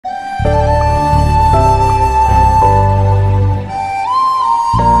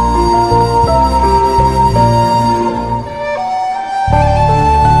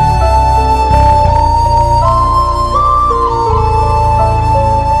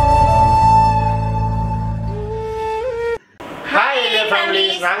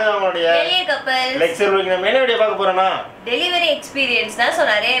couples. Lecture video நம்ம என்ன video பார்க்க போறோம்னா டெலிவரி எக்ஸ்பீரியன்ஸ் தான். சோ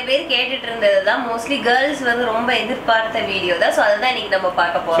நிறைய பேர் கேட்டுட்டு இருந்ததுதான். மோஸ்ட்லி गर्ल्स வந்து ரொம்ப எதிர்பார்த்த வீடியோ தான். சோ அத தான் இன்னைக்கு நம்ம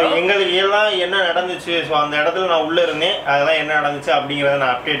பார்க்க போறோம். சோ எங்களுக்கு எல்லாம் என்ன நடந்துச்சு, சோ அந்த இடத்துல நான் உள்ள இருந்தேன், அதெல்லாம் என்ன நடந்துச்சு அப்படிங்கறத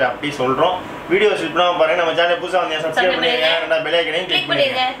நான் அப்டேட் அப்படி சொல்றோம். வீடியோ ஸ்கிப் பண்ணாம பாருங்க. நம்ம சேனலை புதுசா வந்தா சப்ஸ்கிரைப் பண்ணுங்க, ரெண்டா பெல் ஐகானையும் கிளிக்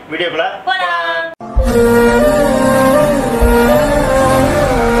பண்ணுங்க. வீடியோக்குள்ள போலாம்.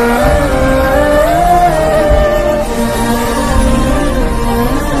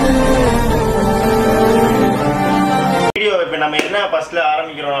 நம்ம என்ன ஃபர்ஸ்ட்ல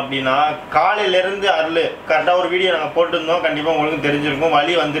ஆரம்பிக்கிறோம் அப்படின்னா, காலையில இருந்து அருள் கரெக்டா ஒரு வீடியோ நாங்க போட்டிருந்தோம். கண்டிப்பா உங்களுக்கு தெரிஞ்சிருக்கும்.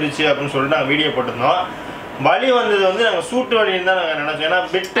 வலி வந்துருச்சு அப்படின்னு சொல்லிட்டு நாங்க வீடியோ போட்டிருந்தோம். வலி வந்தது வந்து நாங்க சூட்டு வலின்னு தான் நாங்க நினைச்சோம். ஏன்னா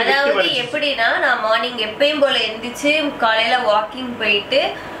அதாவது எப்படின்னா, நான் மார்னிங் எப்பயும் போல எந்திரிச்சு காலையில வாக்கிங் போயிட்டு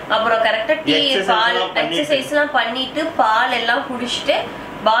அப்புறம் கரெக்டா டீ பால் எக்ஸசைஸ் எல்லாம் பண்ணிட்டு பால் எல்லாம் குடிச்சிட்டு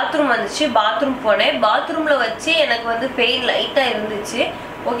பாத்ரூம் வந்துச்சு. பாத்ரூம் போனேன். பாத்ரூம்ல வச்சு எனக்கு வந்து பெயின் லைட்டா இருந்துச்சு.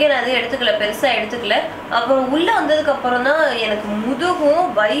 ஓகே, நான் அது எடுத்துக்கல, பெருசா எடுத்துக்கல. அப்புறம் உள்ள வந்ததுக்கு அப்புறம் தான் எனக்கு முதுகும்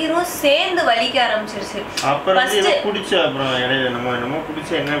வயிறும் சேர்ந்து வலிக்க ஆரம்பிச்சிருச்சு.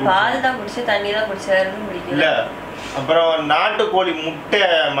 பால் தான் குடிச்சு, தண்ணி தான் குடிச்சேன், குடிக்கல. அப்புறம் நாட்டுக்கோழி முட்டை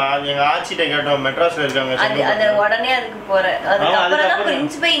எங்க ஆச்சிட்ட கேட்டோம், மெட்ராஸ்ல இருக்காங்க. அது உடனே அதுக்கு போறேன். அதுக்கப்புறம் தான்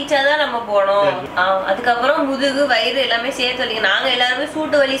இன்ச் பை இன்ச்சா தான் நம்ம போனோம். அதுக்கப்புறம் முதுகு வயிறு எல்லாமே சேர்த்து வலிக்கு. நாங்க எல்லாருமே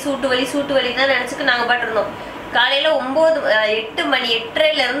சூட்டு வலி தான் நினைச்சுட்டு நாங்க பாட்டுருந்தோம். காலையில 8 மணி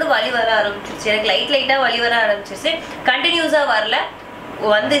 8:30ல இருந்து வலி வர ஆரம்பிச்சிருச்சு. எனக்கு லைட்டா வலி வர ஆரம்பிச்சிருச்சு. கண்டினியூஸா வரல,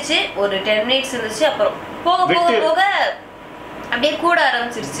 வந்துச்சு. ஒரு 10 மினிட்ஸ் இருந்துச்சு. அப்புறம் போக அப்படியே கூட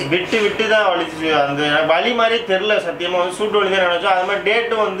ஆரம்பிச்சிருச்சு. விட்டு தான் வலிச்சு. அந்த வலி மாதிரி தெரியல. சத்தியமா வந்து சூட்டு வலி தான் நினைச்சோம். அது மாதிரி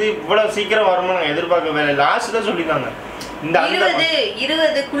டேட்டு வந்து இவ்வளவு சீக்கிரம் வருமா நாங்க எதிர்பார்க்கவே இல்லை. லாஸ்ட் தான் சொல்லிட்டாங்க. இந்த 20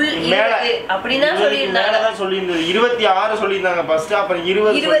 அப்படின்னா சொல்லியிருந்தது. 26 சொல்லியிருந்தாங்க ஃபர்ஸ்ட். அப்புறம்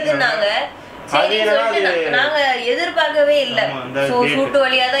 20 நாங்க எதிர்பார்க்கவே இல்ல. சூட்டு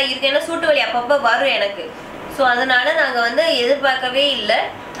வலியா தான் இருக்கு. ஏன்னா சூட்டு வலி அப்பப்ப வரும் எனக்கு. சோ அதனால நாங்க வந்து எதிர்பார்க்கவே இல்லை.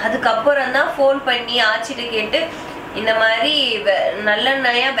 அதுக்கப்புறம் தான் போன் பண்ணி ஆச்சிட்டு கேட்டு, இந்த மாதிரி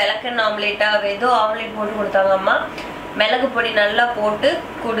நல்லெண்ணெயா விளக்கெண்ணெய் ஆம்லேட்டா ஏதோ ஆம்லேட் போட்டு கொடுத்தாங்க அம்மா. மிளகு பொடி நல்லா போட்டு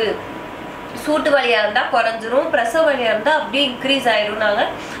குடு, சூட்டு வலியா இருந்தா குறைஞ்சிரும், பிரசவ வலியா இருந்தா அப்படியே இன்க்ரீஸ் ஆயிரும். நாங்க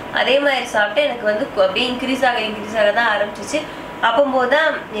அதே மாதிரி சாப்பிட்டு எனக்கு வந்து அப்படியே இன்க்ரீஸ் ஆக தான் ஆரம்பிச்சிச்சு. அப்போதான்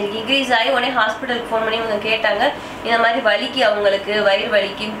எனக்கு இன்க்ரீஸ் ஆகி உடனே ஹாஸ்பிட்டலுக்கு ஃபோன் பண்ணி இவங்க கேட்டாங்க, இந்த மாதிரி வலிக்கு, அவங்களுக்கு வயிறு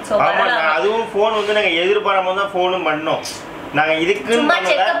வலிக்கு. அதுவும் ஃபோன் வந்து நாங்க எதிர்பாராம தான் ஃபோனும் பண்ணோம். நாங்க இதுக்கு ரொம்ப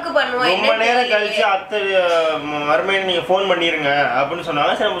நேரம் கழிச்சு அத்தை மறுமையில நீங்க ஃபோன் பண்ணிருங்க அப்படின்னு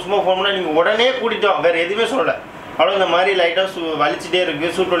சொன்னாங்க. சரி, நம்ம சும்மா ஃபோன் பண்ணா நீங்க உடனே கூட்டிட்டோம், வேற எதுவுமே சொல்லல. அவ்வளோ இந்த மாதிரி லைட்டா வலிச்சுட்டே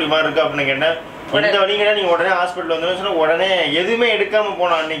இருக்கு, சூட்டு வலி மாதிரி இருக்கு அப்படின்னு கேட்டேன். இந்த வலிங்கன்னா நீங்க உடனே ஹாஸ்பிட்டல் வந்து சொன்னா உடனே எதுவுமே எடுக்காம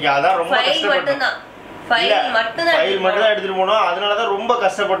போனோம் அன்னைக்கு. அதான் ரொம்ப கஷ்டப்பட்டோம். ஃபைல் மட்டும் தான் எடுத்துட்டு போனோம். அதனாலதான் ரொம்ப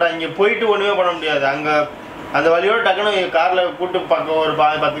கஷ்டப்பட்டோம். இங்க போயிட்டு ஒண்ணுமே பண்ண முடியாது. அங்க அந்த வழியோட டக்குன்னு கார்ல கூட்டு பக்கம் ஒரு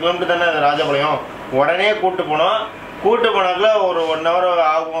 10 கிலோமீட்டர் தானே ராஜபாளையம். உடனே கூட்டு போனாக்குல ஒரு 1 hour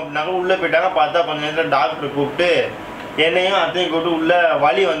ஆகும் அப்படின்னாக்க உள்ள போயிட்டாங்க. பார்த்தா கொஞ்ச நேரத்தில் டாக்டர் கூப்பிட்டு என்னையும் அத்தையும் கூப்பிட்டு உள்ள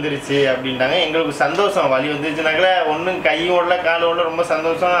வலி வந்துருச்சு அப்படின்ட்டாங்க. எங்களுக்கு சந்தோஷம். வலி வந்துருச்சுனாக்கல ஒன்றும் கையும் ஓடல காலும் ஓடல, ரொம்ப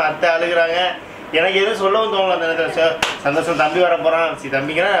சந்தோஷம். அத்தை அழுகுறாங்க. எனக்கு எதுவும் சொல்லவும் தோணல அந்த நேரத்தில். சந்தோஷம், தம்பி வர போறான்,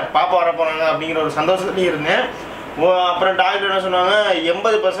 தம்பிங்கன்னா பாப்பா வர போறாங்க அப்படிங்கிற ஒரு சந்தோஷத்துலேயும் இருந்தேன். அப்புறம் டாக்டர் என்ன சொன்னாங்க,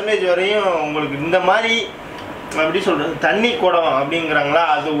 80% வரையும் உங்களுக்கு இந்த மாதிரி எப்படி சொல்றது தண்ணி குடம் அப்படிங்கிறாங்களா,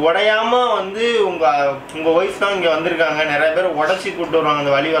 அது உடையாம வந்து உங்க ஒய்ஃப் தான் இங்க வந்திருக்காங்க. நிறைய பேர் உடச்சி கூப்பிட்டு வருவாங்க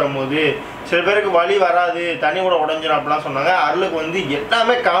அந்த வலி வரும்போது. சில பேருக்கு வலி வராது, தண்ணி கூட உடஞ்சிடும் அப்படிலாம் சொன்னாங்க. அருளுக்கு வந்து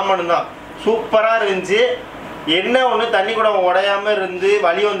எல்லாமே காமன் தான், சூப்பரா இருந்துச்சு. என்ன ஒண்ணு தண்ணி கூட உடையாம இருந்து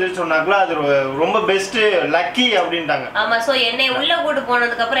வலி வந்துச்சு சொன்னாங்களா, அது ரொம்ப பெஸ்ட், லக்கி அப்படின்ட்டாங்க. ஆமா. சோ என்னை உள்ள கூட்டு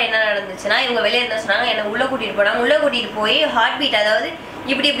போனதுக்கு அப்புறம் என்ன நடந்துச்சுன்னா, இவங்க வெளியே இருந்தா சொன்னாங்க, என்ன உள்ள கூட்டிட்டு போனாங்க. உள்ள கூட்டிட்டு போய் ஹார்ட் பீட், அதாவது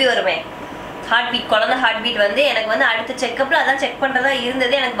இப்படி வருவேன் ஹார்ட் பீட், குழந்தை ஹார்ட் பீட் வந்து எனக்கு வந்து அடுத்த செக்அப்ல அதான் செக் பண்றதா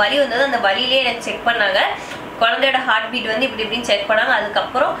இருந்தது. எனக்கு வலி வந்தது, அந்த வலியிலே எனக்கு செக் பண்ணாங்க. குழந்தையோட ஹார்ட் பீட் வந்து இப்படின்னு செக் பண்ணாங்க.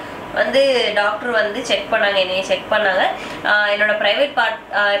 அதுக்கப்புறம் வந்து டாக்டர் வந்து செக் பண்ணாங்க, என்னைய செக் பண்ணாங்க. என்னோட ப்ரைவேட்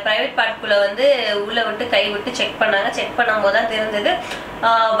பார்ட்குள்ள வந்து உள்ள விட்டு கை விட்டு செக் பண்ணாங்க. செக் பண்ணும்போது தான் தெரிஞ்சது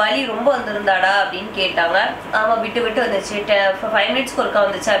வலி ரொம்ப வந்திருந்தாடா அப்படின்னு கேட்டாங்க. ஆமா, விட்டு வந்துச்சு. 5 மினிட்ஸ்க்கு ஒருக்கா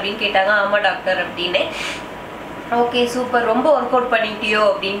வந்துச்சு அப்படின்னு கேட்டாங்க. ஆமா டாக்டர் அப்படின்னு. ஓகே, சூப்பர், ரொம்ப ஒர்க் அவுட் பண்ணிட்டியோ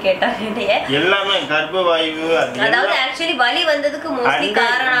அப்படின்னு கேட்டாங்க. எல்லாமே கர்ப்பவாயு. அதாவது ஆக்சுவலி வலி வந்ததுக்கு மோஸ்ட்லி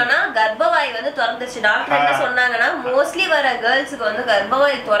காரணம்னா கர்ப்பவாய் வந்து திறந்துச்சு. டாக்டர் என்ன சொன்னாங்கன்னா, மோஸ்ட்லி வர கேர்ள்ஸுக்கு வந்து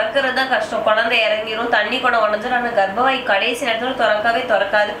கர்ப்பவாய் திறக்கிறது தான் கஷ்டம். குழந்தை இறங்கிரும், தண்ணி கூட உடஞ்சிடும். ஆனால் கர்ப்பவாய் கடைசி நேரத்துல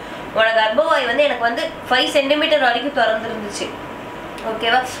திறக்காது. உனக்கு கர்ப்பவாய் வந்து எனக்கு வந்து 5 சென்டிமீட்டர் வரைக்கும் திறந்துருந்துச்சு.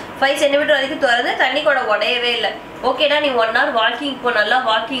 ஓகேவா, 5 சென்டிமீட்டர் வரைக்கும் திறந்து தண்ணி கூட உடையவே இல்லை. ஓகேடா, நீ 1 hour வாக்கிங் போ, நல்லா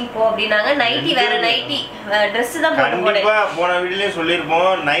வாக்கிங் போ அப்படின்னாங்க. நைட்டி வேற நைட்டி ட்ரெஸ் தான் போட்டு போன வீடியோலயே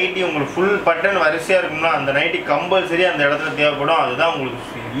சொல்லியிருப்போம். நைட்டி உங்களுக்கு ஃபுல் பட்டன் வரிசையா இருக்கும்னா அந்த நைட்டி கம்பல்சரி அந்த இடத்துல தேவைப்படும். அதுதான்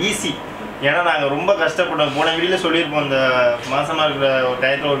உங்களுக்கு ஈஸி. ஏன்னா நாங்கள் ரொம்ப கஷ்டப்பட்டோம். போன வீடியோவில் சொல்லியிருப்போம், இந்த மாசமாக இருக்கிற ஒரு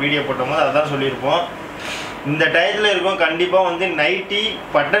டயத்தில் ஒரு வீடியோ போட்டோம் போது அதான் சொல்லியிருப்போம். இந்த டயத்தில் இருக்கும் கண்டிப்பாக வந்து நைட்டி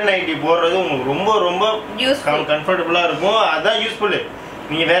பட்டன் நைட்டி போடுறது உங்களுக்கு ரொம்ப ரொம்ப கம்ஃபர்டபுளாக இருக்கும். அதுதான் யூஸ்ஃபுல்லு.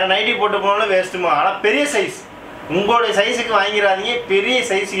 நீங்கள் வேறு நைட்டி போட்டு போனாலும் வேஸ்ட்டுமா. ஆனால் பெரிய சைஸ் உங்களுடைய சைஸுக்கு வாங்கிடாதீங்க. பெரிய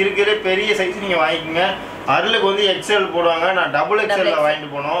சைஸ் இருக்கிற பெரிய சைஸ் நீங்கள் வாங்கிக்கோங்க. அருளுக்கு வந்து எக்ஸ்எல் போடுவாங்க, நான் டபுள் எக்ஸ்எல்ல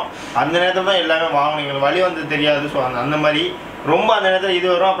வாங்கிட்டு போனோம். அந்த நேரத்தில் தான் எல்லாமே வாங்கணும், எங்களுக்கு வழி வந்து தெரியாது. ஸோ அந்த மாதிரி ரொம்ப அந்த நேரத்தில் இது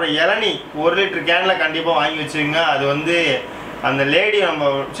வரும். அப்புறம் இளநீ 1 லிட்டர் கேனில் கண்டிப்பாக வாங்கி வச்சுக்கோங்க. அது வந்து அந்த லேடி நம்ம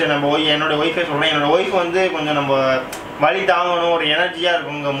என்னோட ஒய்ஃபே சொல்கிறேன், என்னோட ஒய்ஃப் வந்து கொஞ்சம் நம்ம வலி தாங்கணும், ஒரு எனர்ஜியாக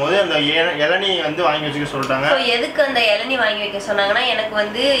இருக்குங்கும் போது அந்த இளநீ வந்து வாங்கி வச்சுக்க சொல்லிட்டாங்க. ஸோ எதுக்கு அந்த இளநீ வாங்கி வைக்க சொன்னாங்கன்னா, எனக்கு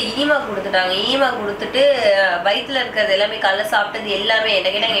வந்து இனிமா கொடுத்துட்டாங்க. இனிமா கொடுத்துட்டு வயிற்றுல இருக்கிறது எல்லாமே காலைல சாப்பிட்டது எல்லாமே என்ன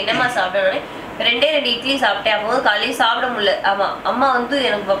கேட்டாங்க, என்னம்மா சாப்பிட்டோன்னே 2 இட்லி சாப்பிட்டேன். அப்போ வந்து காலையில் சாப்பிட முடியல. ஆமாம், அம்மா வந்து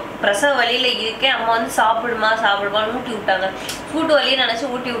எனக்கு பிரசவ வழியில் இருக்கேன், அம்மா வந்து சாப்பிடுமான்னு ஊட்டி விட்டாங்க. சூட்டு வழியை நினச்சி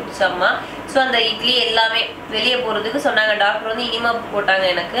ஊட்டி விட்டுச்சு அம்மா. ஸோ அந்த இட்லி எல்லாமே வெளியே போகிறதுக்கு சொன்னாங்க. டாக்டர் வந்து இனிமா போட்டாங்க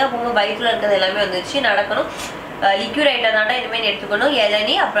எனக்கு. அப்போ வயிற்றுல இருக்கிறது எல்லாமே வந்துச்சு. நடக்கணும், லிக்யூட் ஐட்டம் தாண்டா இனிமேல் எடுத்துக்கணும்.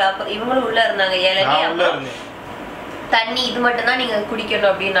 இளநீ அப்புறம் இவங்களும் உள்ளே இருந்தாங்க. இளநீ அப்புறம் தண்ணி இது மட்டும் தான் நீங்க குடிக்கணும்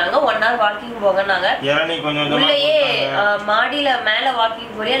அப்படின்னாங்க. 1 hour வாக்கிங் போங்கன்னாங்க. உள்ளேயே மாடியில மேல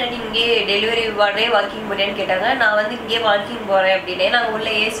வாக்கிங் போறியா இல்லாட்டி இங்கே டெலிவரி வார்டே வாக்கிங் போறியான்னு கேட்டாங்க. நான் வந்து இங்கே வாக்கிங் போறேன் அப்படின்னே. நாங்க உள்ள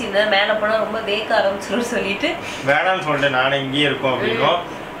ஏசி இருந்தேன், மேல போனா ரொம்ப வேக்க ஆரம்பிச்சிடும் சொல்லிட்டு வேணாம்னு சொல்லிட்டு நானே இங்கே இருக்கோம் அப்படின்னும்.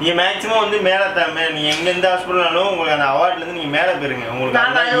 நீங்க மேக்ஸிமம் வந்து மேல நீங்க எங்க எந்த ஹாஸ்பிட்டல்னாலும் உங்களுக்கு அந்த அவார்ட்ல இருந்து நீங்க மேல போயிருங்க.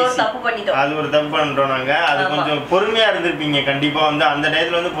 உங்களுக்கு அது ஒரு தப்பு பண்றோம் நாங்க. அது கொஞ்சம் பொறுமையா இருந்திருப்பீங்க கண்டிப்பா. வந்து அந்த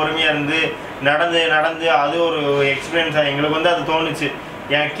டயத்துல வந்து பொறுமையா இருந்து நடந்து அது ஒரு எக்ஸ்பீரியன்ஸா எங்களுக்கு வந்து அது தோணுச்சு.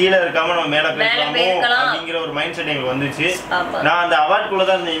 ஏன் கீழே இருக்காம நம்ம மேல போயிருக்கலாமோ அப்படிங்கிற ஒரு மைண்ட் செட் எங்களுக்கு வந்துச்சு. நான் அந்த அவார்டுக்குள்ள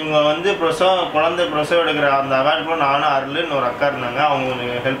தான் இவங்க வந்து குழந்தை பிரசவம் எடுக்கிற அந்த அவார்டுக்குள்ள நானும் அருள்னு ஒரு அக்கா இருந்தாங்க, அவங்க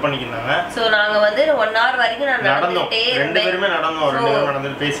கொஞ்சம் ஹெல்ப் பண்ணிக்கிட்டாங்க. ஸோ நாங்க வந்து 1 hour வரைக்கும் நடந்தோம். 2 பேருமே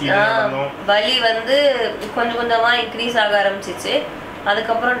நடந்து பேசிக்கிட்டு நடந்தோம். வலி வந்து கொஞ்சம் கொஞ்சமா இன்க்ரீஸ் ஆக ஆரம்பிச்சிச்சு.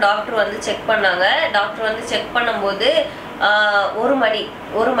 அதுக்கப்புறம் டாக்டர் வந்து செக் பண்ணாங்க. டாக்டர் வந்து செக் பண்ணும்போது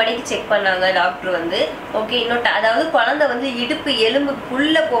 1 மணிக்கு செக் பண்ணாங்க டாக்டர் வந்து. ஓகே, இன்னொரு அதாவது குழந்தை வந்து இடுப்பு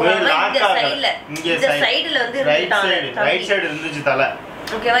எலும்புக்குள்ள போகாம இந்த சைடுல வந்து இருந்துச்சு தலை.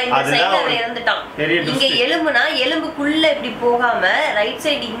 ஓகேவா, இந்த சைடுல இருந்துட்டான். இங்க எலும்புனா எலும்புக்குள்ள இப்படி போகாம ரைட்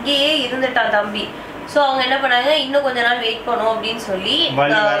சைடு இங்கேயே இருந்துட்டான் தம்பி. ஸோ அவங்க என்ன பண்ணாங்க, இன்னும் கொஞ்ச நாள் வெயிட் பண்ணும் அப்படின்னு சொல்லி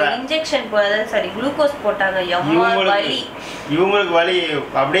இன்ஜெக்ஷன் குளுக்கோஸ் போட்டாங்க. இவங்களுக்கு வலி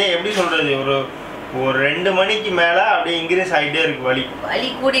அப்படியே எப்படி சொல்றது, ஒரு 2 மணிக்கு மேல அப்படியே இன்க்ரீஸ் ஆகிட்டே இருக்கு வலி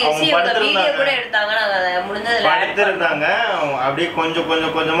கூடி. படுத்திருந்தாங்க, அப்படியே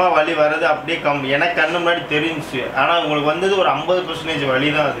கொஞ்சமா வலி வர்றது அப்படியே எனக்கு கண்ணு முன்னாடி தெரிஞ்சிச்சு. ஆனா உங்களுக்கு வந்தது ஒரு 50% வலி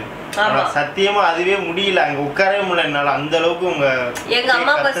தான். அது சத்தியமா அதுவே முடியல, அங்க உட்காரவே முடியல என்னால. அந்த அளவுக்கு எங்க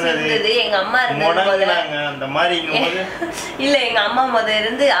அம்மா முடங்குனாங்க அந்த மாதிரி. இல்ல எங்க அம்மா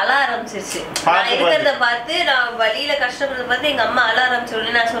இருந்து அழ ஆரம்பிச்சிருச்சு. நான் இருக்கிறத பார்த்து, நான் வலியில கஷ்டப்படுறத பார்த்து எங்க அம்மா அழ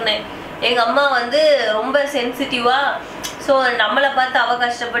ஆரம்பிச்சு. நான் சொன்னேன், எங்க அம்மா வந்து ரொம்ப சென்சிட்டிவா, ஸோ நம்மளை பார்த்து அவ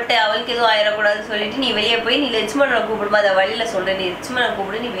கஷ்டப்பட்டு அவளுக்கு எதுவும் ஆயிடக்கூடாதுன்னு சொல்லிட்டு, நீ வெளியே போய் நீ லட்சுமணனை கூப்பிடுமா, அதை வழியில சொல்றேன், நீ லட்சுமணனை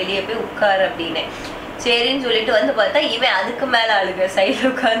கூப்பிடு, நீ வெளியே போய் உட்காரு அப்படின்னு. சரின்னு சொல்லிட்டு வந்து பார்த்தா இவன் அதுக்கு மேல அழுக சைடுல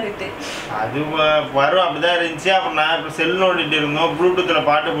உட்காந்துட்டு. அது வரும் அப்படிதான் இருந்துச்சு. அப்புறம் நான் இப்ப செல் நோண்டிட்டு இருந்தோம், ப்ளூடூத்ல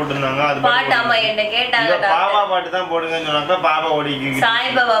பாட்டு போட்டுருந்தாங்க. அது பாட்டு ஆமா என்ன கேட்டாங்க, பாபா பாட்டு தான் போடுங்கன்னு சொன்னாக்கா பாபா ஓடிக்கு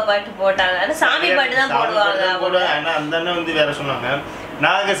சாய்பாபா பாட்டு போட்டாங்க. அது சாமி பாட்டு தான் போடுவாங்க. ஆனா அந்த அண்ணன் வந்து வேற சொன்னாங்க.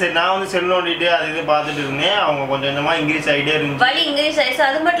 நான் வந்து செல் நோண்டிட்டு அது இது பார்த்துட்டு இருந்தேன். அவங்க கொஞ்சம் இந்த மாதிரி இன்க்ரீஸ் ஆகிட்டே இருந்துச்சு, வலி இன்க்ரீஸ் ஆயிடுச்சு.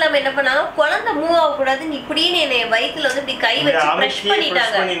 அது மட்டும் இல்லாம என்ன பண்ணாங்க, குழந்தை மூவ் ஆகக்கூடாதுன்னு இப்படின்னு என்னை வயிற்றுல வந்து இப்படி கை வச்சு ப்ரெஷ்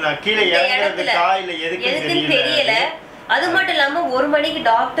பண்ணிட்டாங்க. கீழே எதுக்குன்னு தெரியல. அது மட்டும் இல்லாம 1 மணிக்கு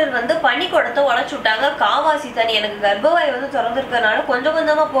டாக்டர் வந்து பனிக்குடத்தை உடைச்சு விட்டாங்க. காவாசி தண்ணி, எனக்கு கர்ப்பவாய் வந்து திறந்துருக்கனால கொஞ்சம்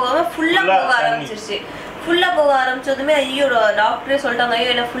கொஞ்சமா போகாம ஃபுல்லா போக ஆரம்பிச்சிருச்சு. ஃபுல்லா போக ஆரம்பிச்சதுமே ஐயோ டாக்டரே சொல்லிட்டாங்க,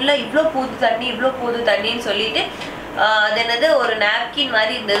 ஐயோ என்ன ஃபுல்லா இவ்வளோ போகுது தண்ணின்னு சொல்லிட்டு அது என்னது ஒரு நாப்கின்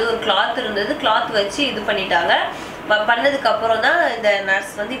மாதிரி இருந்தது, ஒரு கிளாத் இருந்தது, கிளாத் வச்சு இது பண்ணிட்டாங்க. பண்ணதுக்கு அப்புறம் தான் இந்த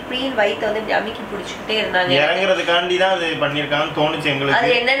நர்ஸ் வந்து இப்படியும் வயிற்று வந்து இப்படி அமுக்கி பிடிச்சிக்கிட்டே இருந்தாங்க. இறங்குறதுக்காண்டி தான் அது பண்ணிருக்காங்கன்னு தோணுச்சு எங்களுக்கு. அது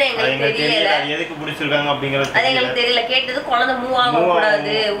என்னன்னு எங்களுக்கு தெரியல, எதுக்கு பிடிச்சிருக்காங்க அப்படிங்கிறது அது எங்களுக்கு தெரியல. கேட்டது குழந்தை மூவ்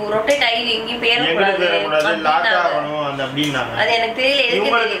ஆகக்கூடாது, ரொட்டேட் ஆகி எங்கேயும் பேரக்கூடாது, அது எனக்கு தெரியல.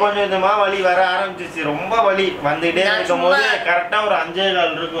 எதுக்கு கொஞ்சம் கொஞ்சமா வலி வர ஆரம்பிச்சிச்சு. ரொம்ப வலி வந்துட்டே இருக்கும் போது கரெக்டா ஒரு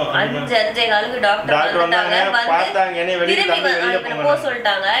 5:15 இருக்கும். 5:15 டாக்டர் வந்தாங்க, பார்த்தாங்க, என்ன வெளியே போக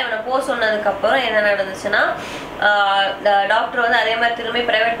சொல்லிட்டாங்க. இவனை போக சொன்னதுக்கு அப்புறம் என்ன நடந்துச்சுன்னா, டாக்டர் வந்து அதே மாதிரி திரும்பி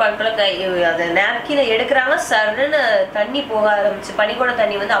பிரைவேட் பார்க்கல அந்த நாப்கினை எடுக்கிறாங்க. சருன்னு தண்ணி போக ஆரம்பிச்சு, பனிக்கூட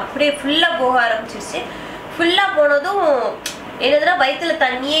தண்ணி வந்து அப்படியே ஃபுல்லா போக ஆரம்பிச்சிருச்சு. ஃபுல்லா போனதும் என்னதுன்னா வயித்துல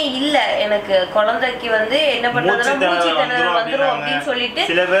தண்ணியே இல்ல எனக்கு, குழந்தைக்கு வந்து என்ன பண்றதுன்னா மூச்சு திணறல் வந்துரும் அப்படின்னு சொல்லிட்டு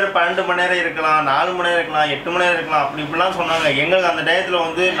சில பேர் 12 மணி நேரம் இருக்கலாம், 4 மணி நேரம் இருக்கலாம், 8 மணி நேரம் இருக்கலாம், அப்படி இப்படிலாம் சொன்னாங்க. எங்களுக்கு அந்த டயத்துல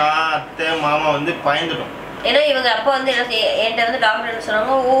வந்து நான் அத்தை மாமா வந்து பயந்துட்டோம். ஏன்னா இவங்க அப்பா வந்து என்கிட்ட வந்து டாக்டர் என்ன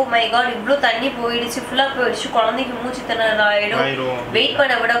சொன்னாங்க, ஓ மை காட் இவ்வளோ தண்ணி போயிடுச்சு, ஃபுல்லா போயிடுச்சு, குழந்தைக்கு மூச்சு திணறல் ஆயிடும், வெயிட்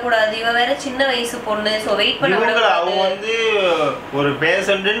பண்ண விடக்கூடாது, இவ வேற சின்ன வயசு பொண்ணு, ஸோ வெயிட் பண்ண விடக்கூடாது. அவங்க வந்து ஒரு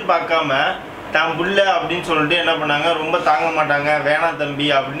பேஷண்ட்னு பார்க்காம தான் புள்ள அப்படின்னு சொல்லிட்டு என்ன பண்ணாங்க, ரொம்ப தாங்க மாட்டாங்க, வேணாம் தம்பி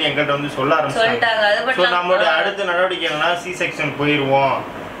அப்படின்னு எங்கிட்ட வந்து சொல்ல ஆரம்பிச்சிட்டாங்க. நம்மளுடைய அடுத்த நடவடிக்கை என்னன்னா சி செக்ஷன் போயிடுவோம்,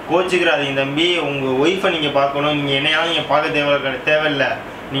 கோச்சுக்கிறாதீங்க தம்பி, உங்க ஒய்ஃபை நீங்க பார்க்கணும், நீங்க என்னையாலும் நீங்க பார்க்க தேவையில்லை,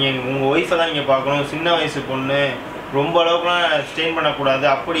 நீங்க உங்க ஒய்ஃபை தான் நீங்க பார்க்கணும், சின்ன வயசு பொண்ணு, ரொம்ப அளவுக்குலாம் ஸ்ட்ரெயின் பண்ணக்கூடாது,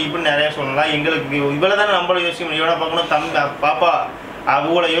 அப்படி இப்படின்னு நிறைய சொல்லலாம். எங்களுக்கு இவ்வளோ தானே நம்மள யோசிக்கணும், இவ்வளோ பார்க்கணும் தம்பி பாப்பா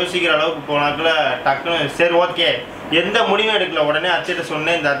அவங்கள யோசிக்கிற அளவுக்கு போனாக்குள்ள டக்குன்னு சரி ஓகே எந்த முடிவும் எடுக்கல. உடனே அத்தைகிட்ட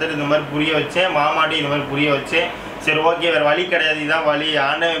சொன்னேன், இந்த அத்தைட்டு இந்த மாதிரி புரிய வச்சேன், மாமாட்டி இந்த மாதிரி புரிய வச்சேன், சரி ஓகே வேறு வழி கிடையாது, இதுதான் வழி,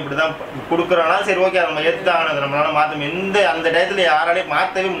 ஆண்டவன் இப்படி தான் கொடுக்குறோன்னா சரி ஓகே நம்ம எடுத்து ஆனது நம்மளால மாற்ற எந்த அந்த டயத்தில் யாராலையும்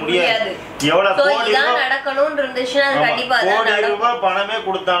மாற்றவே முடியாது. எவ்வளோ கோடி ரூபாய் பணமே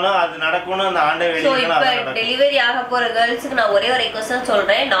கொடுத்தாலும் அது நடக்கணும், அந்த ஆண்டவன். டெலிவரி ஆக போற கேர்ள்ஸுக்கு நான் ஒரே ஒரு ரெக்வஸ்ட்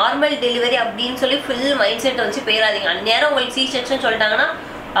சொல்றேன், நார்மல் டெலிவரி அப்படின்னு சொல்லி ஃபுல் மைண்ட் செட் வச்சு போயிடாதீங்க. அந்நேரம் உங்களுக்கு சி செக்ஷன் சொல்லிட்டாங்கன்னா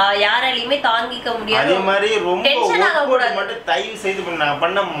யாராலையுமே தாங்கிக்க முடியாது. அதே மாதிரி ரொம்ப மட்டும் தயவு செய்து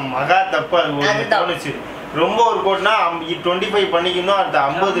பண்ண மகா தப்பு அது தோணுச்சு. ரொம்ப ஒரு கோட்னா 25 பண்ணிக்கணும், அடுத்த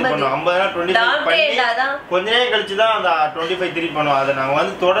 50 பண்ணும், 50 25 பண்ணி கொஞ்ச நேரம் கழிச்சு தான் அந்த 25 திருப்பி பண்ணுவோம். அதை நாங்கள்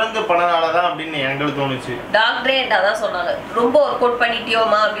வந்து தொடர்ந்து பண்ணனாலதான் அப்படின்னு எங்களுக்கு தோணுச்சு. டாக்டரே தான் சொன்னாங்க, ரொம்ப ஒர்க் அவுட்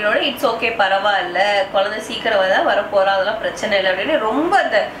பண்ணிட்டியோமா அப்படின்னோட இட்ஸ் ஓகே பரவாயில்ல, குழந்தை சீக்கிரம் தான் வரப்போறா, அதெல்லாம் பிரச்சனை இல்லை அப்படின்னு ரொம்ப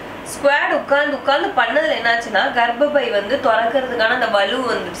அந்த ஸ்குவாட் உட்கார்ந்து பண்ணதுல என்னாச்சுன்னா கர்ப்பப்பை வந்து திறக்கிறதுக்கான அந்த பலூ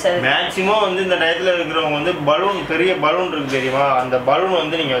வந்துருச்சு. மேக்ஸிமம் வந்து இந்த டயத்துல இருக்கிறவங்க வந்து பலூன், பெரிய பலூன் இருக்கு தெரியுமா, அந்த பலூன்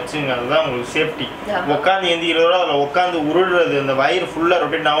வந்து நீங்க வச்சுங்க, அதுதான் உங்களுக்கு சேஃப்டி. உட்காந்து எந்திக்கிறதோட அதில் உட்காந்து உருடுறது, அந்த வயிறு ஃபுல்லா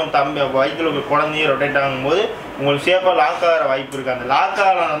ரொட்டேட் ஆகும், தம்பி வயிற்றுல ஒரு குழந்தைய ரொட்டேட் ஆகும்போது உங்களுக்கு சேஃபா லாக் ஆகிற வாய்ப்பு இருக்கு. அந்த லாக்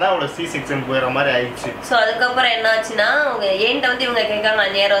ஆகலாம் தான் அவ்வளவு சி செக்ஷன் போயிடுற மாதிரி ஆயிடுச்சு. ஸோ அதுக்கப்புறம் என்ன ஆச்சுன்னா அவங்க என்கிட்ட வந்து இவங்க கேட்காங்க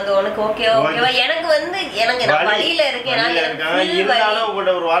அந்நேரம் வந்து உனக்கு ஓகேவா, எனக்கு வந்து எனக்கு வழியில இருக்கேன், இருந்தாலும்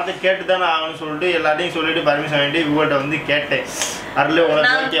உங்கள்கிட்ட ஒரு வார்த்தை கேட்டு தானே ஆகணும்னு சொல்லிட்டு எல்லாத்தையும் சொல்லிட்டு பர்மிஷன் வாங்கிட்டு இவங்கள்ட்ட வந்து கேட்டேன், அருள்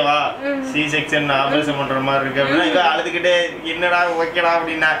உனக்கு ஓகேவா சி செக்ஷன் ஆபரேஷன் பண்ற மாதிரி இருக்கு அப்படின்னா இவ அழுதுகிட்டே என்னடா ஓகேடா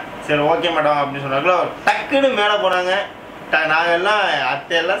அப்படின்னா சரி ஓகே மேடம் அப்படின்னு சொன்னாங்களோ டக்குன்னு மேலே போனாங்க. நாங்கள் எல்லாம்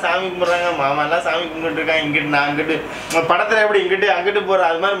அத்தையெல்லாம் சாமி கும்பிட்றாங்க, மாமா எல்லாம் சாமி கும்பிட்டு இருக்காங்க, இங்கிட்டு நான் அங்கிட்டு படத்தில் எப்படி இங்கிட்டு அங்கிட்டு போகிற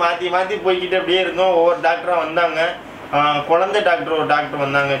அது மாதிரி மாற்றி போய்கிட்டு அப்படியே இருந்தோம். ஒவ்வொரு டாக்டராக வந்தாங்க, குழந்தை டாக்டர் ஒரு டாக்டர்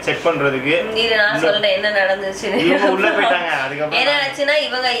வந்தாங்க செக் பண்றதுக்கு. நான் சொல்றேன் என்ன நடந்துச்சு. உள்ள போயிட்டாங்க. அதுக்கப்புறம் என்ன ஆச்சுன்னா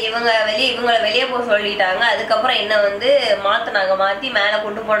இவங்களை வெளியே போக சொல்லிட்டாங்க. அதுக்கப்புறம் என்ன வந்து மாத்தி மேல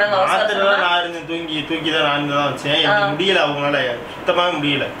கொண்டு போனாங்க. நான் இருந்து தூக்கி தான் நான் தான் வச்சேன். எனக்கு முடியல, அவங்களால சுத்தமாவே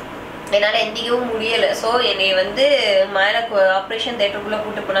முடியல, என்னால எந்திக்கவும் முடியல. ஸோ என்னை வந்து மேல ஆப்ரேஷன் தேட்டருக்குள்ள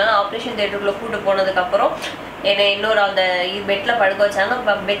கூட்டு போனாங்க. ஆப்ரேஷன் தேட்டருக்குள்ள கூட்டு போனதுக்கு அப்புறம் என்னை இன்னொரு அந்த பெட்ல படுக்க வச்சாங்க.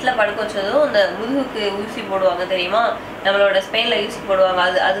 பெட்ல படுக்க வச்சதும் அந்த முதுகுக்கு ஊசி போடுவாங்க தெரியுமா, நம்மளோட ஸ்பெயின்ல ஊசி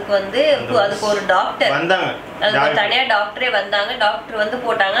போடுவாங்க. அதுக்கு வந்து அதுக்கு ஒரு டாக்டர் வந்தாங்க, அதுக்கு தனியா டாக்டரே வந்தாங்க. டாக்டர் வந்து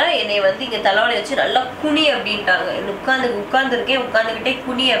போட்டாங்க. என்னை வந்து இங்க தலைவலி வச்சு நல்லா குனி அப்படின்ட்டாங்க. உட்கார்ந்துருக்கேன், உட்கார்ந்துகிட்டே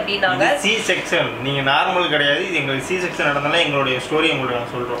குனி அப்படின்னாங்க. சி செக்ஷன் நீங்க நார்மல் கிடையாது, இது எங்களுக்கு சி செக்ஷன் நடந்தாலும் எங்களுடைய ஸ்டோரி உங்களுக்கு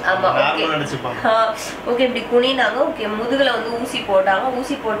நான் சொல்றோம். நார்மல் நினைச்சுப்பாங்க. ஓகே இப்படி குனினாங்க. ஓகே முதுகுல வந்து ஊசி போட்டாங்க.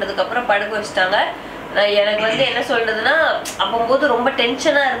 ஊசி போட்டதுக்கு அப்புறம் படுக்க வச்சுட்டாங்க. எனக்கு வந்து என்ன சொல்றதுன்னா அப்போது ரொம்ப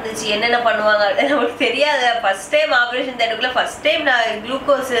டென்ஷனா இருந்துச்சு, என்னென்ன பண்ணுவாங்க நமக்கு தெரியாது. First time operation தேட்டருக்குள்ள first time நான்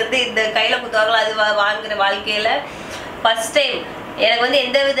குளுக்கோஸ் வந்து இந்த கையில குத்துவாங்களா அது வாங்குற வாழ்க்கையில ஃபர்ஸ்ட் டைம். எனக்கு வந்து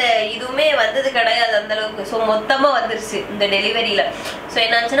எந்த வித இதுவுமே வந்தது கிடையாது அந்த அளவுக்கு. ஸோ மொத்தமா வந்துருச்சு இந்த டெலிவரியில. ஸோ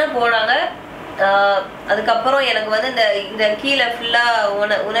என்னாச்சுன்னா போனாங்க. அதுக்கப்புறம் எனக்கு வந்து இந்த கீழே ஃபுல்லா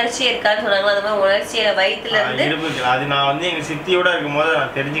உணர்ச்சி இருக்கான்னு சொன்னாங்களா, அந்த மாதிரி உணர்ச்சியில வயிற்றுல இருந்து அது நான் வந்து எங்க சித்தியோட இருக்கும் போது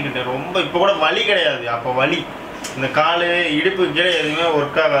நான் தெரிஞ்சுக்கிட்டேன். ரொம்ப இப்ப கூட வலி கிடையாது, அப்ப வலி இந்த காலு இடுப்பு கீழே எதுவுமே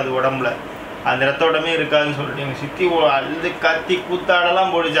ஒர்க் ஆகாது, உடம்புல அந்த ரத்தோட்டமே இருக்காதுன்னு சொல்லிட்டு எங்க சித்தி அழுது கத்தி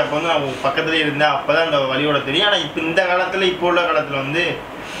கூத்தாடெல்லாம் போடுச்சு. அப்போ வந்து நான் பக்கத்துலேயே இருந்தேன், அப்பதான் அந்த வலியோட தெரியும். ஆனா இப்ப இந்த காலத்துல இப்போ உள்ள காலத்துல வந்து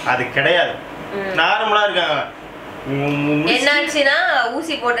அது கிடையாது, நார்மலா இருக்காங்க. என்னாச்சுன்னா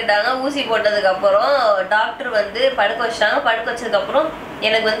ஊசி போட்டுட்டாங்க. ஊசி போட்டதுக்கு அப்புறம் டாக்டர் வந்து படுக்க வச்சிட்டாங்க. படுக்க வச்சதுக்கு அப்புறம்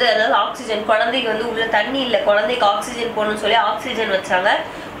எனக்கு வந்து அதாவது ஆக்சிஜன், குழந்தைக்கு வந்து உள்ள தண்ணி இல்லை, குழந்தைக்கு ஆக்சிஜன் போடணும்னு சொல்லி ஆக்சிஜன் வச்சாங்க.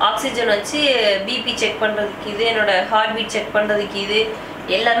 ஆக்சிஜன் வச்சு பிபி செக் பண்றதுக்கு இது, என்னோட ஹார்ட் பீட் செக் பண்றதுக்கு இது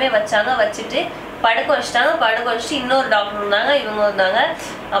எல்லாமே வச்சாங்க. வச்சுட்டு படுக்க வச்சுட்டாங்க. படுக்க வச்சுட்டு இன்னொரு டாக்டர் இருந்தாங்க, இவங்க வந்தாங்க.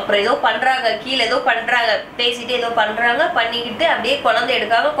 அப்புறம் ஏதோ பண்றாங்க, கீழே ஏதோ பண்றாங்க, பேசிட்டு ஏதோ பண்றாங்க. பண்ணிக்கிட்டு அப்படியே குழந்தை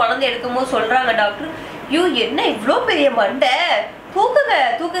எடுக்காங்க. குழந்தை எடுக்கும்போது சொல்றாங்க டாக்டர், ஐயோ என்ன இவ்வளோ பெரிய மண்டை,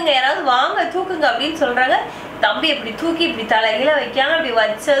 தூக்குங்க யாராவது வாங்க தூக்குங்க அப்படின்னு சொல்றாங்க. தம்பி இப்படி தூக்கி இப்படி தலைகீழ வைக்காங்க. அப்படி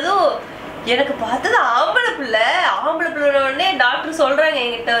வச்சதும் எனக்கு பார்த்தது ஆம்பளை பிள்ளை உடனே டாக்டர் சொல்றாங்க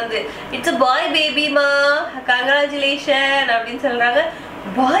என்கிட்ட வந்து இட்ஸ் பாய் பேபிமா கங்க்ராச்சுலேஷன் அப்படின்னு சொல்றாங்க.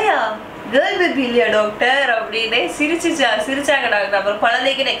 பாயா கேர்ள் பேபி இல்லையா டாக்டர் அப்படின்னு சிரிச்சாங்க டாக்டர். அப்புறம்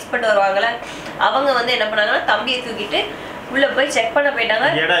குழந்தைக்குன்னு எக்ஸ்பர்ட் வருவாங்கல்ல, அவங்க வந்து என்ன பண்ணாங்கன்னா தம்பியை தூக்கிட்டு உள்ள போய் செக் பண்ண போயிட்டாங்க.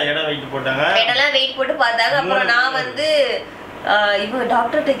 இடம்லாம் வெயிட் போட்டு பார்த்தாங்க. அப்புறம் நான் வந்து இவங்க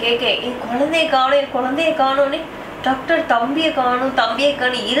டாக்டர்கிட்ட கேட்கேன் குழந்தைய காணோன்னு. டாக்டர் தம்பியை காணும்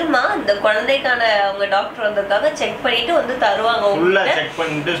இருமா, இந்த குழந்தைக்கான அவங்க டாக்டர் வந்திருக்காங்க, செக் பண்ணிட்டு வந்து தருவாங்க.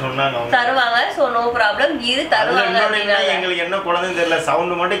 சோ நோ ப்ராப்ளம் இரு தருவாங்க. எங்களுக்கு என்ன குழந்தைன்னு தெரியல,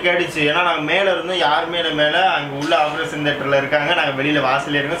 சவுண்ட் மட்டும் கேட்டுச்சு. ஏன்னா நாங்க மேல இருந்தோம், யார் மேல அங்க உள்ள ஆபரேஷன் தியேட்டர்ல இருக்காங்க, நாங்க வெளியில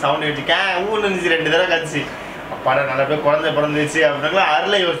வாசல்ல இருக்கோம். சவுண்ட் கேட்டு ஊர்ல இருந்துச்சு, 2 தடவை கடிச்சு. அப்பாடா நல்ல பேர் குழந்தை பிறந்துச்சு அப்படின்னா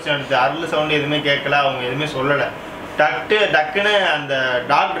அருளை யோசிச்சு. அருள் சவுண்ட் எதுவுமே கேட்கல, அவங்க எதுவுமே சொல்லலை. டக்குன்னு அந்த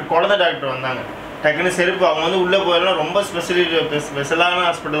டாக்டர் குழந்தை டாக்டர் வந்தாங்க. டக்குன்னு செருப்பு அவங்க வந்து உள்ளே போயிடலாம். ரொம்ப ஸ்பெஷலான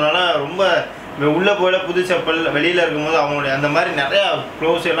ஹாஸ்பிட்டலான ரொம்ப உள்ளே போயிட புது செப்பல் வெளியில் இருக்கும்போது அவங்களுடைய அந்த மாதிரி நிறையா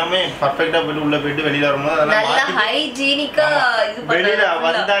க்ளோஸ் எல்லாமே பர்ஃபெக்டாக போயிட்டு உள்ளே போயிட்டு வெளியில் வரும்போது அதெல்லாம் வெளியில்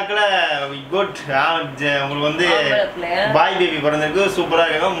வந்தாக்கில் குட் உங்களுக்கு வந்து பாய் பேபி பிறந்திருக்கு,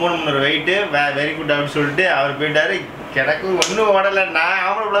 சூப்பராக இருக்காங்க, 300 வெயிட்டு, வெரி குட் அப்படின்னு சொல்லிட்டு அவர் போயிட்டாரு. எனக்கு ஒன்றும் ஓடலை. நான்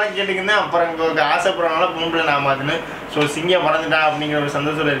ஆம்பளை பிள்ளை தான் கேட்டுக்கிருந்தேன். அப்புறம் உங்களுக்கு ஆசைப்படுறதுனால பொம்பளை நான் மாற்றினு. ஸோ சிங்கம் பிறந்துட்டான் அப்படிங்கிற ஒரு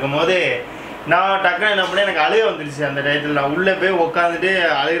சந்தோஷத்தில் இருக்கும்போது நான் டக்குன்னு என்ன பண்ணேன், எனக்கு அழுக வந்துருச்சு. அந்த டயத்தில் நான் உள்ளே போய் உட்காந்துட்டு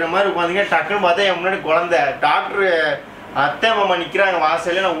அழுகிற மாதிரி உட்காந்துங்க. டக்குன்னு பார்த்தா என் முன்னாடி குழந்தை டாக்டர் அத்தை மாமா நிற்கிறாங்க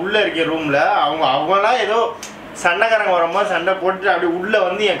வாசல்ல. நான் உள்ளே இருக்கேன் ரூமில். அவங்களாம் ஏதோ சண்டைக்காரங்க வர மாதிரி சண்டை போட்டுட்டு அப்படி உள்ளே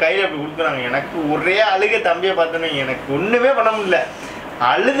வந்து என் கையில் அப்படி கொடுக்குறாங்க. எனக்கு ஒரே அழுக. தம்பியை பார்த்தோன்னே எனக்கு ஒன்றுமே பண்ண முடியல.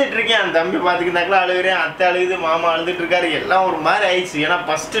 அழுதுட்டு இருக்கேன். அந்த தம்பி பார்த்துக்கிட்டாங்களா அழுகிறேன், அத்தை அழுகுது, மாமா அழுதுட்டு இருக்காரு. எல்லாம் ஒரு மாதிரி ஆயிடுச்சு. ஏன்னா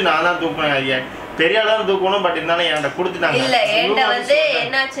ஃபர்ஸ்ட் நான் தான் தூக்குனேன். ஐயா பெரிய ஆளு தான் தூக்கணும். பட் இருந்தாலும் என்கிட்ட கொடுத்துட்டாங்க. இல்லை என்கிட்ட வந்து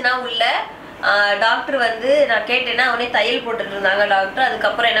என்னாச்சுன்னா உள்ள டாக்டர் வந்து நான் கேட்டேன்னா அவனே தையல் போட்டுட்டு இருந்தாங்க டாக்டர்.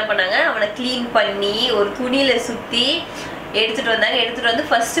 அதுக்கப்புறம் என்ன பண்ணாங்க, அவனை க்ளீன் பண்ணி ஒரு துணியில சுற்றி எடுத்துட்டு வந்தாங்க. எடுத்துட்டு வந்து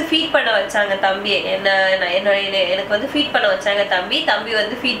ஃபர்ஸ்ட் ஃபீட் பண்ண வச்சாங்க தம்பியை. எனக்கு வந்து ஃபீட் பண்ண வச்சாங்க. தம்பி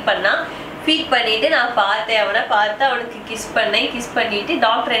வந்து ஃபீட் பண்ணிட்டு நான் பார்த்தேன். அவனை பார்த்து அவனுக்கு கிஸ் பண்ணிட்டு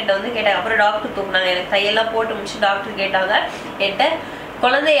டாக்டர் என்கிட்ட வந்து கேட்டாங்க. அப்புறம் டாக்டர் தூக்குனாங்க. எனக்கு தையெல்லாம் போட்டு முடிச்சு டாக்டர் கேட்டாங்க என்கிட்ட,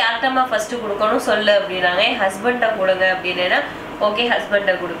 குழந்தை யார்கிட்டமா ஃபர்ஸ்ட் கொடுக்கணும் சொல்லு அப்படின்னாங்க. என் ஹஸ்பண்டை கொடுங்க அப்படின்னா, ஓகே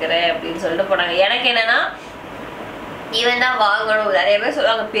ஹஸ்பண்டை கொடுக்குறேன் அப்படின்னு சொல்லிட்டு போனாங்க. எனக்கு என்னன்னா இவன் தான் வாங்கணும். நிறைய பேர்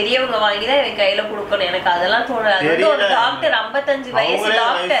சொல்லுவாங்க பெரியவங்க வாங்கிதான் இவன் கையில கொடுக்கணும். எனக்கு அதெல்லாம் தோணுது. ஒரு டாக்டர் 55 வயசு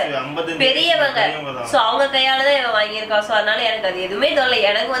டாக்டர் பெரியவங்க. சோ அவங்க கையாலதான் இவன் வாங்கியிருக்கான். சோ அதனால எனக்கு அது எதுவுமே தோணல.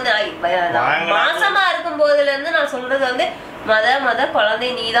 எனக்கு வந்து மாசமா இருக்கும் போதுல இருந்து நான் சொல்றது வந்து மத குழந்தை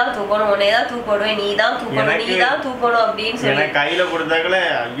நீதான் தூக்கணும், உன்னையதான் தூக்கணும், நீதான் தூக்கணும் அப்படின்னு சொல்லி கையில கொடுத்தாக்கல.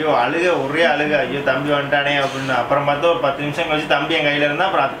 ஐயோ அழுக, ஒரே அழுக. ஐயோ தம்பி வந்துட்டானே அப்படின்னு. அப்புறம் பார்த்தா ஒரு 10 நிமிஷம் கழிச்சு தம்பி என் கையில இருந்தா.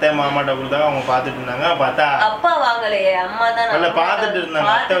 அப்புறம் அத்தை மாமாட்ட கொடுத்தாங்க. அவங்க பாத்துட்டு இருந்தாங்க. பார்த்தா அப்பா வாங்கலையே, அம்மா தான் பாத்துட்டு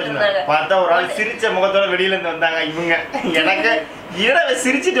இருந்தாங்க. அத்தை வச்சிருந்தாங்க. பார்த்தா ஒரு ஆள் சிரிச்ச முகத்தோட வெளியில இருந்து வந்தாங்க. இவங்க எனக்கு இரவு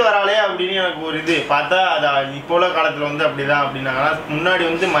சிரிச்சிட்டு வராளே அப்படின்னு எனக்கு ஒரு இது பார்த்தா அது இப்போ உள்ள காலத்துல வந்து அப்படிதான் அப்படின்னாங்க. முன்னாடி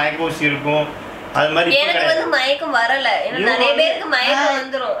வந்து மயக்க ஊசி இருக்கும். அது மாதிரி எனக்கு வந்து மயக்கம் வரல. நிறைய பேருக்கு மயக்கம்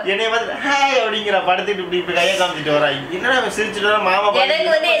வந்துரும். என்னைய வந்து ஹாய் அப்படிங்கிற படுத்துட்டு இப்படி கையை காமிச்சிட்டு வரா. என்னடா சிரிச்சிட்டு வர மாமா. எனக்கு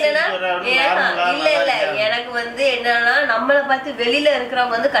வந்து என்னன்னா இல்ல எனக்கு வந்து என்னன்னா நம்மளை பார்த்து வெளியில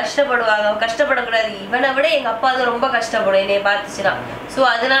இருக்கிறவங்க வந்து கஷ்டப்படுவாங்க. கஷ்டப்படக்கூடாது. இவனை விட எங்க அப்பா தான் ரொம்ப கஷ்டப்படும் என்னைய பார்த்துச்சுன்னா. ஸோ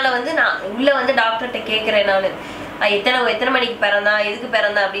அதனால வந்து நான் உள்ள வந்து டாக்டர்கிட்ட கேட்கிறேன். நான் எத்தனை மணிக்கு பிறந்தா, எதுக்கு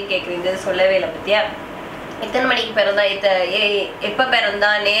பிறந்தா அப்படின்னு கேட்குறேன். இது சொல்லவே இல்லை பத்தியா. எத்தனை மணிக்கு பிறந்தா, எப்ப பிறந்தா,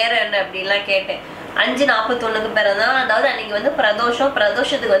 நேரம் என்ன அப்படின்லாம் கேட்டேன். 5:41 பிறந்தான். அதாவது அன்னைக்கு வந்து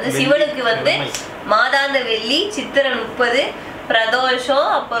பிரதோஷத்துக்கு வந்து சிவனுக்கு வந்து மாதாந்த வெள்ளி, சித்திரை 30 பிரதோஷம்,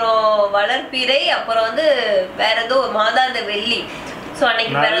 அப்புறம் வளர்ப்பிறை, அப்புறம் வந்து வேற ஏதோ மாதாந்த வெள்ளி. சோ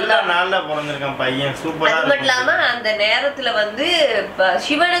அன்னைக்கு பிறந்திருக்கான் பையன். சூப்பரா. அது மட்டும் இல்லாம அந்த நேரத்துல வந்து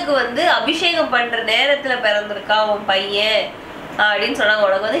சிவனுக்கு வந்து அபிஷேகம் பண்ற நேரத்துல பிறந்திருக்கான் உன் பையன் அப்படின்னு சொன்னாங்க.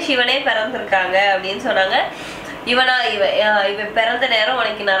 உனக்கு வந்து சிவனே பிறந்திருக்காங்க அப்படின்னு சொன்னாங்க. இவன் பிறந்த நேரம்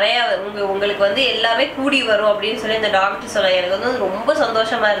உனக்கு நிறைய உங்களுக்கு வந்து எல்லாமே கூடி வரும் அப்படின்னு சொல்லி இந்த டாக்டர் சொன்னாங்க. எனக்கு வந்து ரொம்ப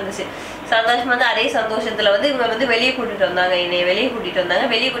சந்தோஷமா இருந்துச்சு. சந்தோஷமா வந்து அதே சந்தோஷத்துல வந்து இவங்க வந்து வெளியே கூட்டிட்டு வந்தாங்க. என்னைய வெளியே கூட்டிட்டு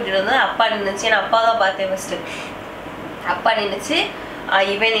வந்தாங்க. அப்பா நின்னுச்சு. நான் அப்பா தான் பார்த்தேன் ஃபர்ஸ்ட். அப்பா நின்னுச்சு.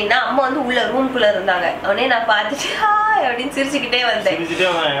 இவன் நின்னா அம்மா வந்து உள்ள ரூம்குள்ள இருந்தாங்க. அவனே நான் பார்த்துட்டு ஹாய் அப்படின்னு சிரிச்சுக்கிட்டே வந்தேன்.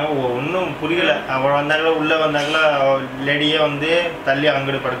 ஒன்னும் புரியல. அவன் வந்தாங்களா உள்ள வந்தாங்களா லேடியே வந்து தள்ளி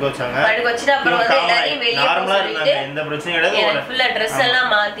அங்கிட்டு படுக்க வச்சுட்டு அப்புறம் வந்து எல்லாரையும் வெளியே சொல்லிட்டு எந்த பிரச்சனையும் கிடையாது. ஃபுல்லா ட்ரெஸ்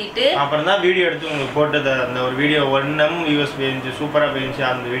எல்லாம் மாத்திட்டு அப்புறம் தான் வீடியோ எடுத்து உங்களுக்கு போட்டது. அந்த ஒரு வீடியோ 1M வியூஸ் போயிருந்துச்சு. சூப்பரா போயிருந்துச்சு.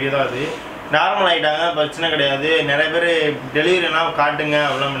 அந்த வீடியோ தான் அது. நார்மல் ஆகிட்டாங்க, பிரச்சனை கிடையாது. நிறைய பேர் டெலிவரிலாம் காட்டுங்க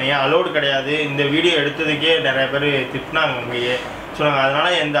அப்படிலாம் பண்ணிங்க, அலோடு கிடையாது. இந்த வீடியோ எடுத்ததுக்கே நிறைய பேர் திட்டினாங்க அங்கேயே சொன்னாங்க. அதனால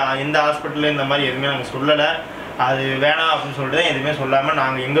எந்த ஹாஸ்பிட்டலில் இந்த மாதிரி எதுவுமே நாங்கள் சொல்லலை. அது வேணாம் அப்படின்னு சொல்லிட்டு தான் எதுவுமே சொல்லாமல்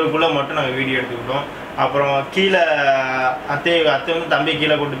நாங்கள் எங்களுக்குள்ளே மட்டும் நாங்கள் வீடியோ எடுத்துக்கிட்டோம். அப்புறம் கீழே அத்தை வந்து தம்பி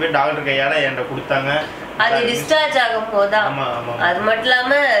கீழே கூட்டு போய் டாக்டர் கையால் என்கிட்ட கொடுத்தாங்க. அது டிஸ்சார்ஜ் ஆகும் போதுதான். அது மட்டும்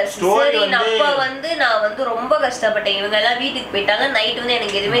இல்லாம சிசேரியன் அப்பா வந்து நான் வந்து ரொம்ப கஷ்டப்பட்டேன். இவங்க எல்லாம் வீட்டுக்கு போயிட்டாங்க. நைட் வந்து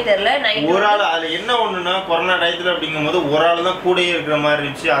எனக்கு எதுவுமே தெரியல. நைட் ஒரு ஆள் அதுல என்ன ஒண்ணுன்னா கொரோனா டயத்துல அப்படிங்கும் போது ஒரு ஆள் தான் கூடயே இருக்கிற மாதிரி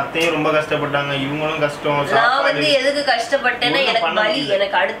இருந்துச்சு. அத்தையும் ரொம்ப கஷ்டப்பட்டாங்க, இவங்களும் கஷ்டம். நான் வந்து எதுக்கு கஷ்டப்பட்டேன்னா எனக்கு வலி.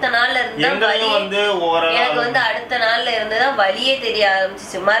 எனக்கு அடுத்த நாள்ல இருந்து எனக்கு வந்து அடுத்த நாள்ல இருந்துதான் வலியே தெரிய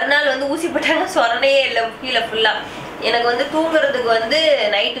ஆரம்பிச்சிச்சு. மறுநாள் வந்து ஊசி போட்டாங்க, சொரணையே இல்லை கீழே ஃபுல்லா. எனக்கு வந்து தூங்குறதுக்கு வந்து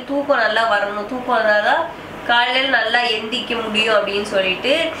நைட்டு தூக்கம் நல்லா வரணும், தூக்கம் வந்தாதான் காலையில நல்லா எந்திக்க முடியும் அப்படின்னு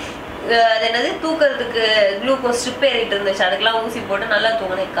சொல்லிட்டு அது என்னது தூக்கிறதுக்கு குளுக்கோஸ் ஸ்ட்ரிப் ஏறிட்டு இருந்துச்சு. அதுக்கெல்லாம் ஊசி போட்டு நல்லா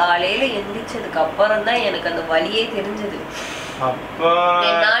தூங்கினேன். காலையில எந்திரிச்சதுக்கு அப்புறம் தான் எனக்கு அந்த வலியே தெரிஞ்சது.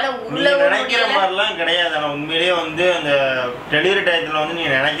 என்னால நினைக்கிற மாதிரிலாம் கிடையாது. ஆனா உண்மையிலேயே வந்து அந்த டெலிவரி டயத்துல வந்து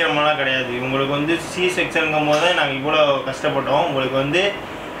நீங்க நினைக்கிற மாதிரிலாம் கிடையாது. உங்களுக்கு வந்து சி செக்ஷனுங்கும் போது தான் நாங்கள் இவ்வளோ கஷ்டப்பட்டோம். உங்களுக்கு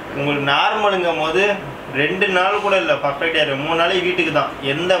நார்மலுங்கும் போது 2 நாள் கூட இல்லை, பர்ஃபெக்டாக 3 நாளைக்கு வீட்டுக்கு தான்.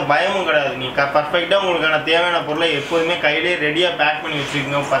 எந்த பயமும் கிடையாது. நீ பர்ஃபெக்டாக உங்களுக்கான தேவையான பொருளை எப்போதுமே கையிலே ரெடியாக பேக் பண்ணி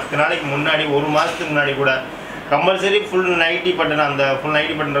வச்சுக்கோங்க. 10 நாளைக்கு முன்னாடி, 1 மாதத்துக்கு முன்னாடி கூட கம்பல்சரி ஃபுல் நைட்டி பட்டன், அந்த ஃபுல்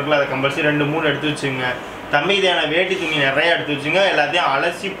நைட்டி பட்டன் இருக்குல்ல, அதை கம்பல்சரி 2-3 எடுத்து வச்சுங்க. தம்பிக்கு தேவையான வேட்டி துணி நிறையா எடுத்து வச்சுங்க. எல்லாத்தையும்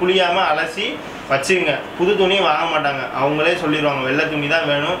அலசி புளியாமல் அலசி வச்சுங்க. புது துணியும் வாங்க மாட்டாங்க, அவங்களே சொல்லிடுவாங்க வெள்ளை துணி தான்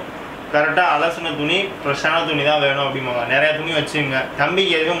வேணும், கரெக்டாக அலசின துணி ஃப்ரெஷ்ஷான துணி தான் வேணும் அப்படிம்பாங்க. நிறையா துணி வச்சுங்க.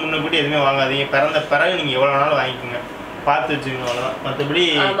 தம்பிக்கு எதுவுமே முன்னக்கூட்டி எதுவுமே வாங்காதீங்க. பிறந்த பிறகு நீங்கள் எவ்வளோ வேணாலும் வாங்கிக்கோங்க, பார்த்து வச்சுக்கோங்க, அவ்வளோதான். மற்றபடி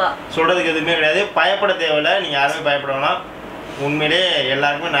சொல்கிறதுக்கு எதுவுமே கிடையாது. பயப்பட தேவையில்லை, நீங்கள் யாருமே பயப்பட வேணாம். உண்மையிலே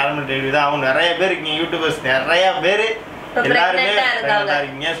எல்லாருக்குமே நார்மல் டெலிவரி தான் ஆகும். நிறைய பேர் இருக்கீங்க யூடியூபர்ஸ், நிறையா பேர் எல்லாருமே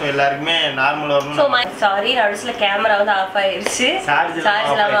இருக்கீங்க. ஸோ எல்லாருக்குமே நார்மல் வரணும். சாரி, நடுசுல கேமரா வந்து ஆஃப் ஆயிடுச்சு, சார்ஜ்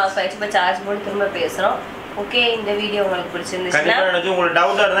இல்லாமல் ஆஃப் ஆயிடுச்சு. இப்போ சார்ஜ் போட்டு திரும்ப பேசுகிறோம். ஓகே, இந்த வீடியோ உங்களுக்கு பிடிச்சிருந்துச்சுன்னா உங்களுக்கு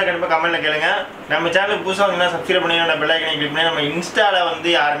டவுட்டா இருந்தா கண்டிப்பா கமெண்ட்ல கேளுங்க. நம்ம சேனலுக்கு புதுசா வந்தீங்கன்னா சப்ஸ்கிரைப் பண்ணிடுங்க, பெல் ஐகானை கிளிக் பண்ணி. நம்ம இன்ஸ்டால வந்து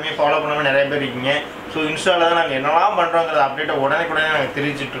யாருமே ஃபாலோ பண்ணாம நிறைய பேர் இருக்கீங்க. ஸோ இன்ஸ்டால தான் நாங்கள் என்னெல்லாம் பண்றோங்கிறத அப்டேட்டை உடனே நாங்கள்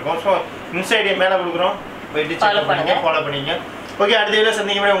தெரிவிச்சிட்டு இருக்கோம். ஸோ இன்ஸ்டா ஐடியா மேலே கொடுக்குறோம், போயிட்டு செக் பண்ணுங்க, ஃபாலோ பண்ணிங்க. ஓகே, அடுத்த வீடியோ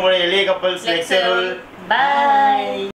சந்திக்கும் உங்களோட எளிய கப்பல்ஸ். பை.